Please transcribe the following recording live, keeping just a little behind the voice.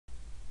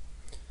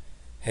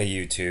Hey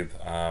YouTube,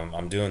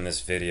 I'm doing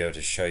this video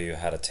to show you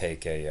how to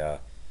take a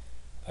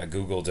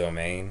Google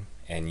domain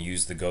and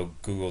use the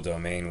Google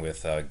domain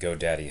with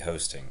GoDaddy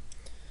hosting.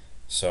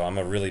 So I'm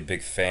a really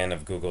big fan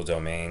of Google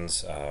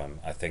domains.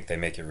 I think they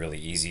make it really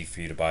easy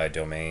for you to buy a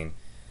domain.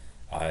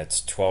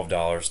 It's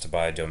 $12 to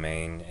buy a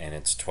domain, and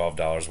it's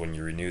 $12 when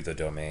you renew the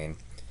domain.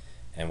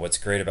 And what's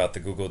great about the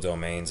Google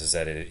domains is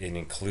that it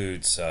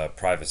includes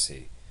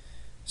privacy.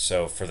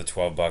 So for the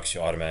 12 bucks,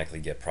 you automatically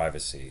get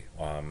privacy.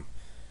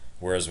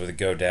 Whereas with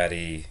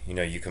GoDaddy,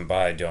 you can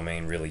buy a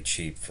domain really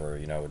cheap for,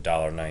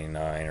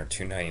 $1.99 or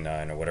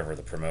 $2.99 or whatever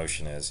the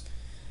promotion is.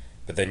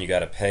 But then you got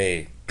to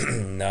pay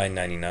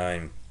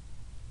 $9.99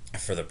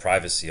 for the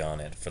privacy on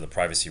it, for the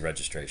privacy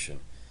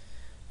registration.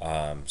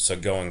 So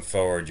going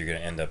forward, you're going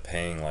to end up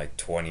paying like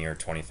 $20 or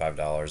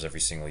 $25 every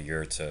single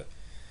year to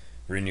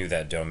renew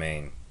that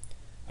domain.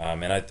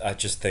 And I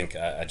just think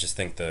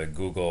the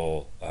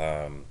Google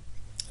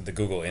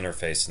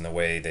interface and the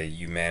way that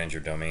you manage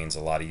your domains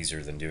a lot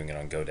easier than doing it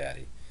on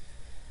GoDaddy.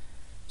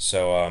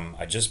 So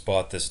I just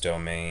bought this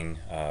domain,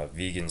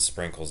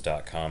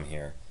 vegansprinkles.com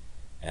here,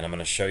 and I'm going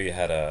to show you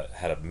how to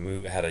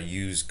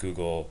use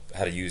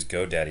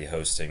GoDaddy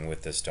hosting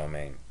with this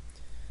domain.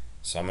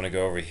 So I'm going to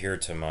go over here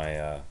to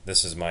my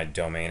this is my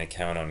domain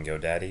account on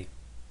GoDaddy,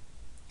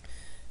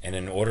 and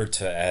in order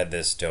to add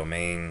this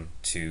domain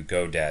to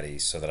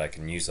GoDaddy so that I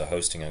can use the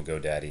hosting on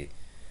GoDaddy,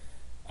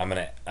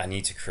 I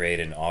need to create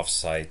an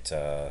offsite.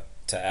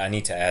 I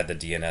need to add the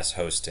DNS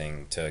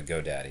hosting to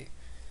GoDaddy.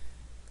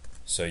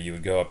 So you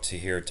would go up to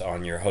here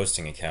on your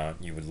hosting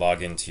account. You would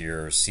log into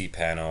your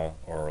cPanel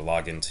or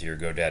log into your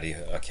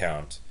GoDaddy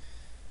account.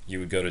 You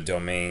would go to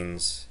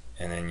Domains,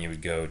 and then you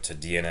would go to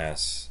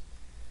DNS,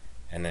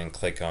 and then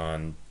click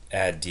on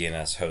Add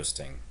DNS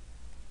Hosting.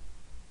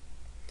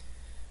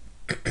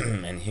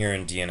 And here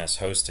in DNS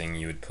Hosting,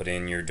 you would put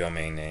in your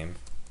domain name.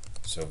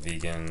 So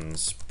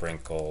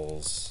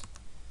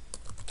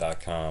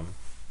vegansprinkles.com,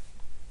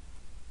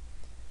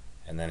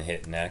 and then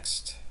hit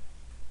next,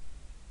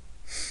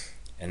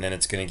 and then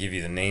it's going to give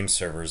you the name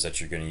servers that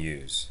you're going to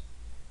use.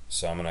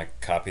 So I'm going to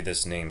copy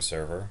this name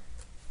server.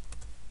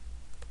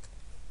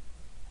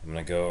 I'm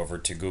going to go over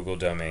to Google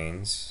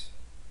Domains.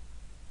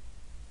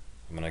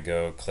 I'm going to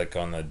go click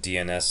on the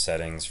DNS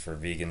settings for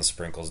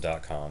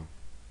vegansprinkles.com.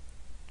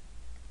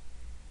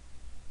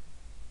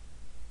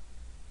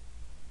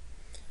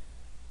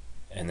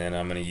 And then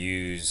I'm going to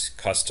use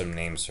custom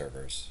name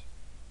servers.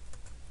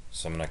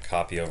 So I'm going to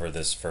copy over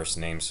this first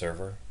name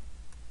server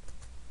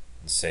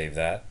and save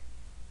that.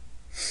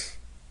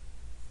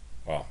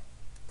 Well,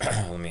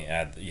 let me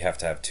add, you have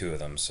to have two of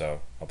them,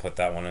 so I'll put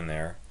that one in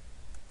there.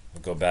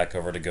 We'll go back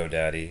over to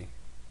GoDaddy,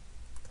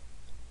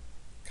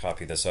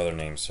 copy this other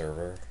name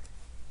server,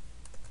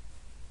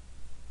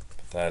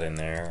 put that in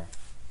there,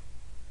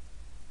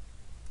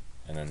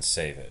 and then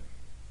save it.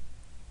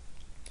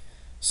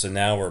 So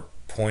now we're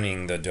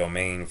pointing the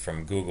domain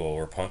from Google,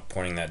 we're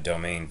pointing that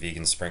domain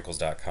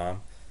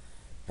vegansprinkles.com,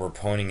 we're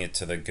pointing it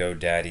to the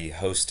GoDaddy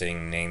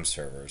hosting name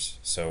servers.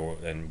 So,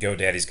 and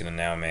GoDaddy's going to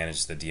now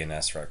manage the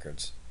DNS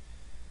records.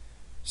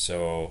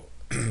 So,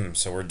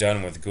 so we're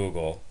done with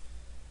Google.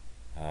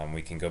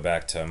 We can go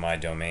back to My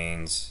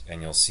Domains,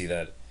 and you'll see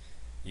that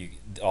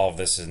all of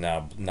this is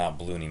now not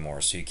blue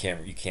anymore. So you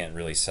can't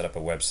really set up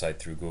a website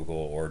through Google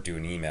or do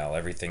an email.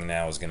 Everything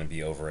now is going to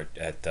be over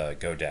at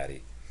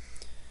GoDaddy.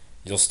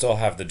 You'll still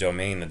have the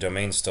domain. The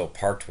domain's still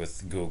parked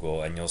with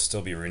Google, and you'll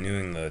still be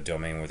renewing the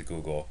domain with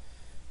Google,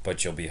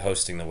 but you'll be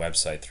hosting the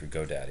website through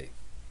GoDaddy.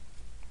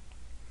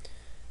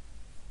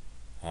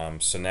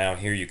 So now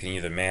here you can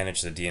either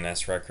manage the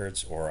DNS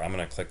records, or I'm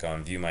going to click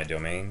on View My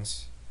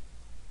Domains.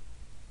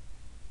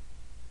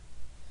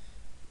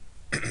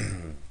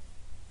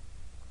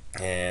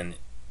 And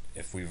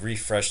if we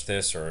refresh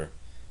this, or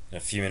in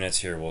a few minutes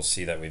here, we'll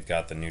see that we've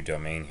got the new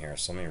domain here.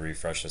 So let me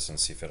refresh this and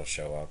see if it'll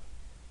show up.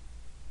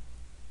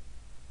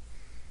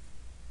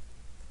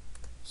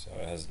 So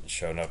it hasn't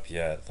shown up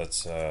yet.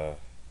 Let's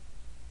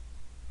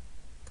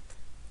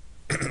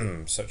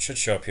so it should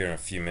show up here in a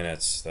few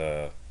minutes,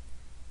 the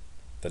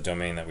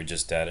domain that we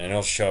just added, and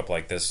it'll show up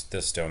like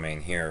this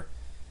domain here,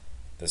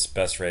 this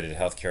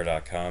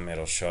bestratedhealthcare.com.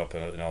 It'll show up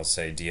and it'll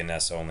say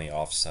DNS only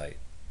offsite.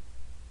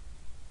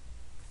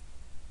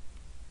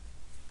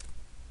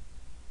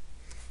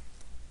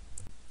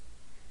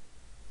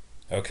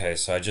 Okay,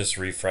 so I just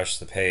refreshed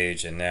the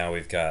page, and now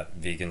we've got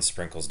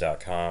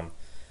vegansprinkles.com.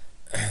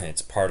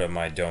 It's part of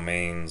my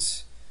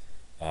domains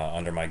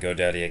under my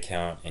GoDaddy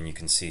account, and you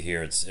can see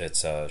here it's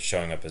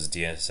showing up as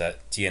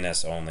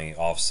DNS only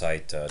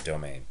offsite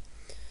domain.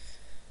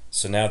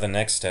 So now the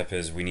next step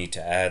is we need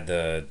to add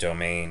the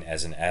domain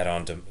as an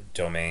add-on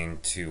domain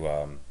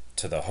to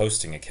the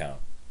hosting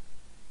account.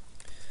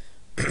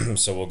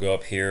 So we'll go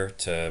up here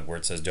to where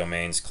it says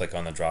domains, click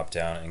on the drop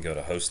down, and go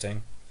to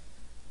hosting.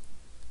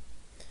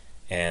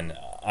 And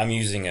I'm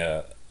using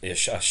a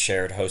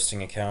shared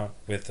hosting account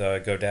with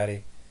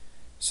GoDaddy.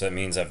 So that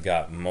means I've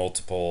got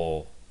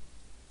multiple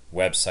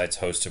websites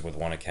hosted with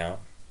one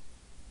account.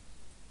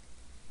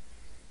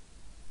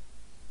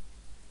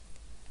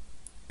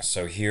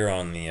 So here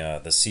on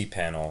the C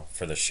panel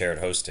for the shared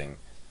hosting,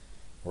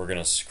 we're going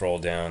to scroll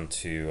down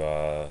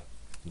to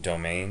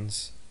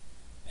domains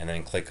and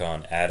then click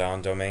on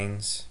add-on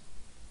domains.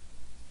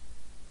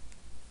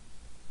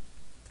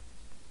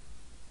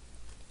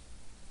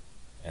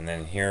 And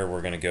then here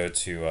we're going to go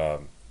to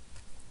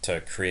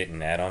create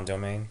an add-on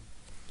domain.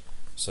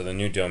 So the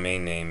new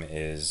domain name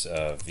is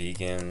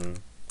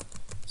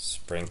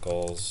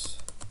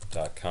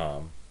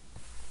vegansprinkles.com.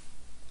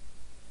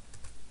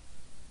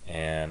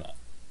 And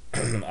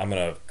I'm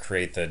going to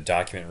create the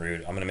document root.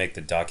 I'm going to make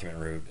the document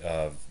root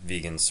of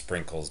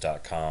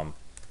vegansprinkles.com.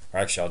 Or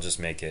actually, I'll just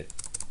make it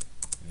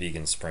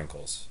vegan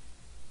sprinkles.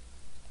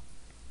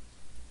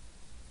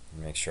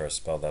 Make sure I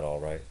spelled that all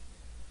right.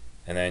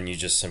 And then you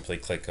just simply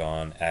click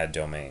on add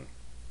domain.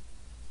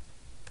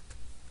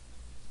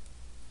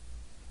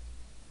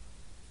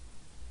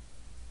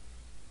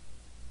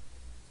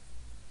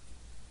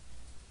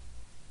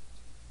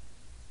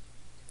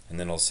 And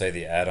then it'll say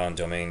the add-on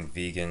domain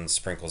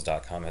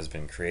vegansprinkles.com has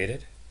been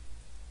created.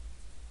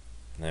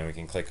 And then we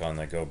can click on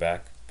the go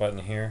back button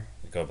here,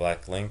 the go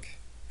back link,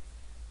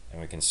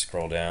 and we can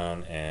scroll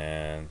down,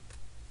 and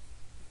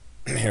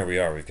here we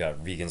are. We've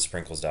got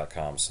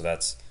vegansprinkles.com. So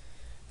that's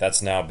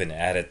now been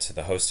added to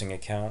the hosting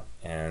account,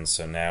 and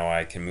so now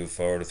I can move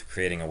forward with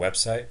creating a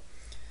website.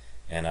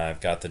 And I've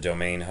got the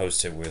domain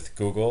hosted with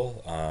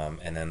Google,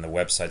 and then the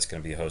website's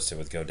going to be hosted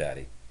with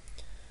GoDaddy.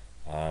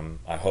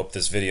 I hope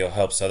this video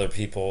helps other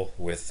people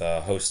with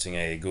hosting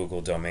a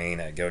Google domain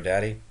at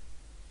GoDaddy.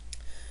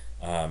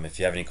 If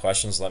you have any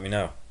questions, let me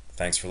know.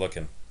 Thanks for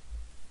looking.